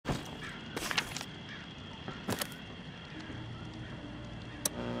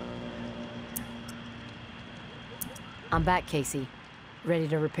I'm back, Casey. Ready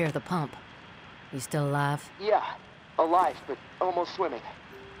to repair the pump. You still alive? Yeah, alive, but almost swimming.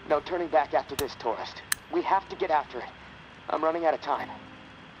 No turning back after this, tourist. We have to get after it. I'm running out of time.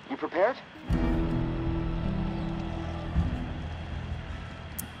 You prepared?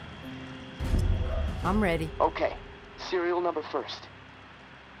 I'm ready. Okay. Serial number first.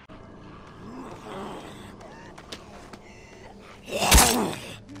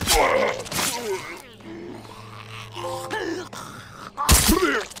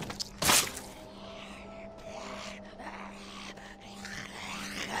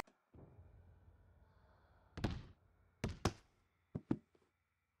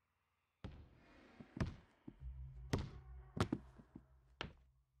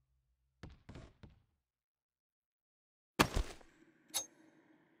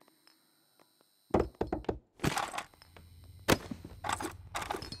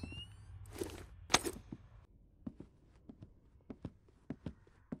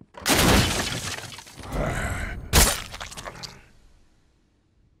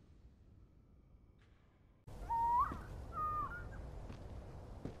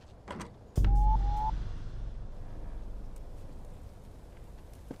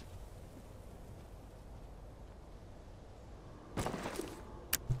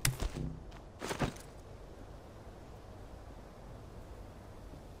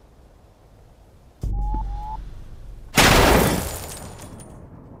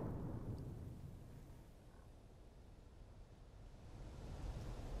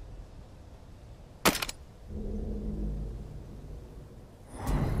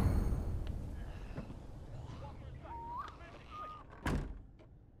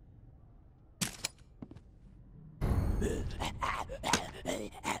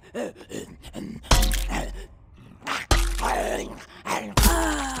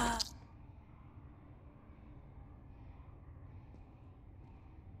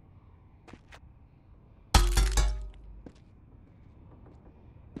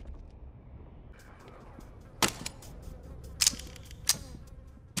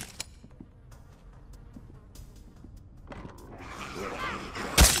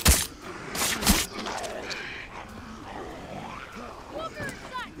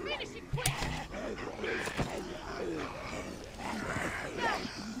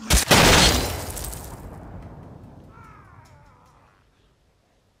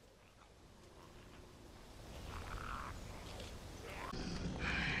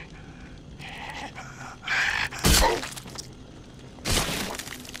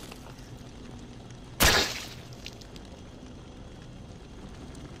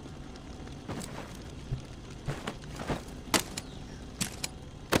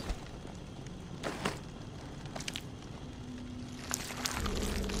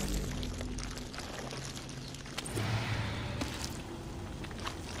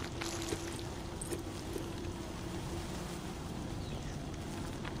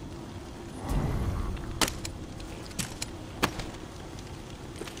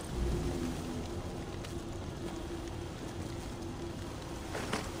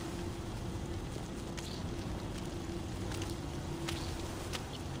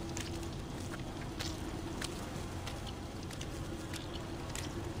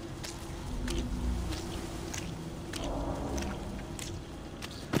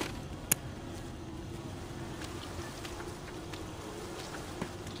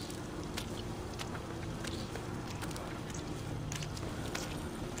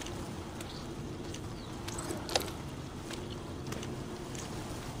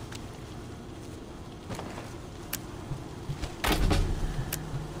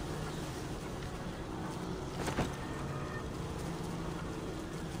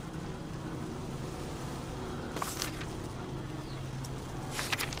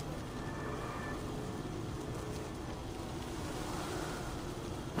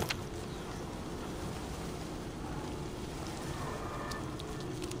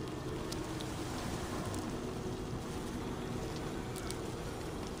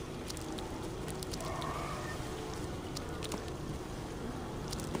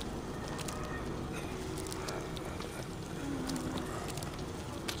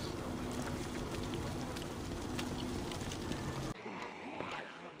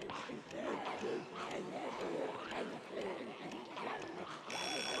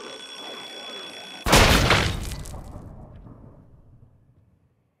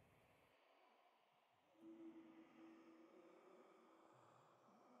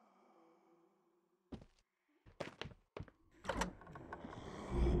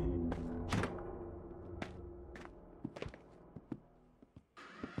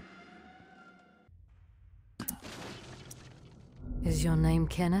 Is your name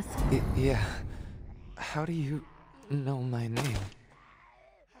Kenneth? Yeah. How do you know my name?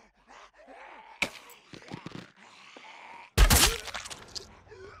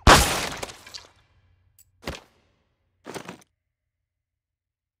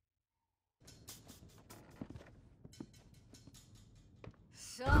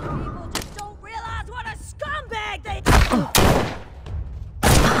 Some people just don't realize what a scumbag they...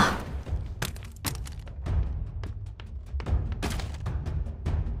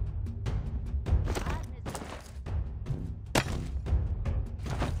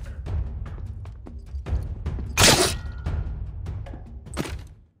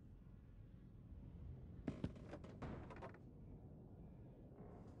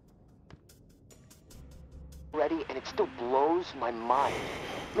 Ready, and it still blows my mind.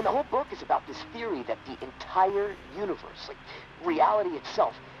 I mean, the whole book is about this theory that the entire universe, like reality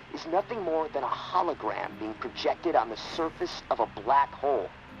itself, is nothing more than a hologram being projected on the surface of a black hole.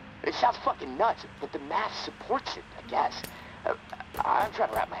 It sounds fucking nuts, but the math supports it, I guess. I'm trying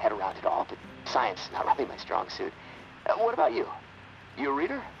to wrap my head around it all, but science is not really my strong suit. What about you? You a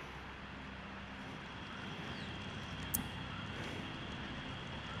reader?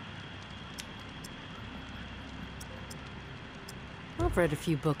 I've read a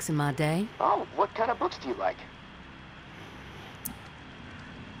few books in my day. Oh, what kind of books do you like?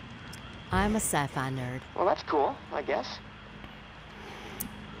 I'm a sci-fi nerd. Well, that's cool, I guess.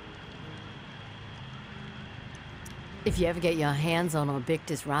 If you ever get your hands on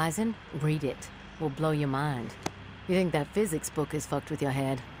Orbictus Rising, read it. Will blow your mind. You think that physics book is fucked with your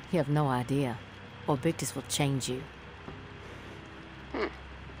head? You have no idea. Orbictus will change you.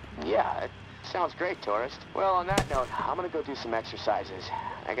 Yeah, it sounds great, tourist. Well, on that note, I'm gonna go do some exercises.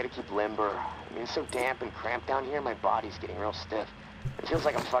 I gotta keep limber. I mean, it's so damp and cramped down here, my body's getting real stiff. It feels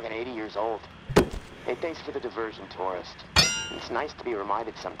like I'm fucking 80 years old. Hey, thanks for the diversion, tourist. It's nice to be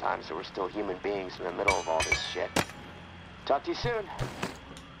reminded sometimes that we're still human beings in the middle of all this shit. Talk to you soon.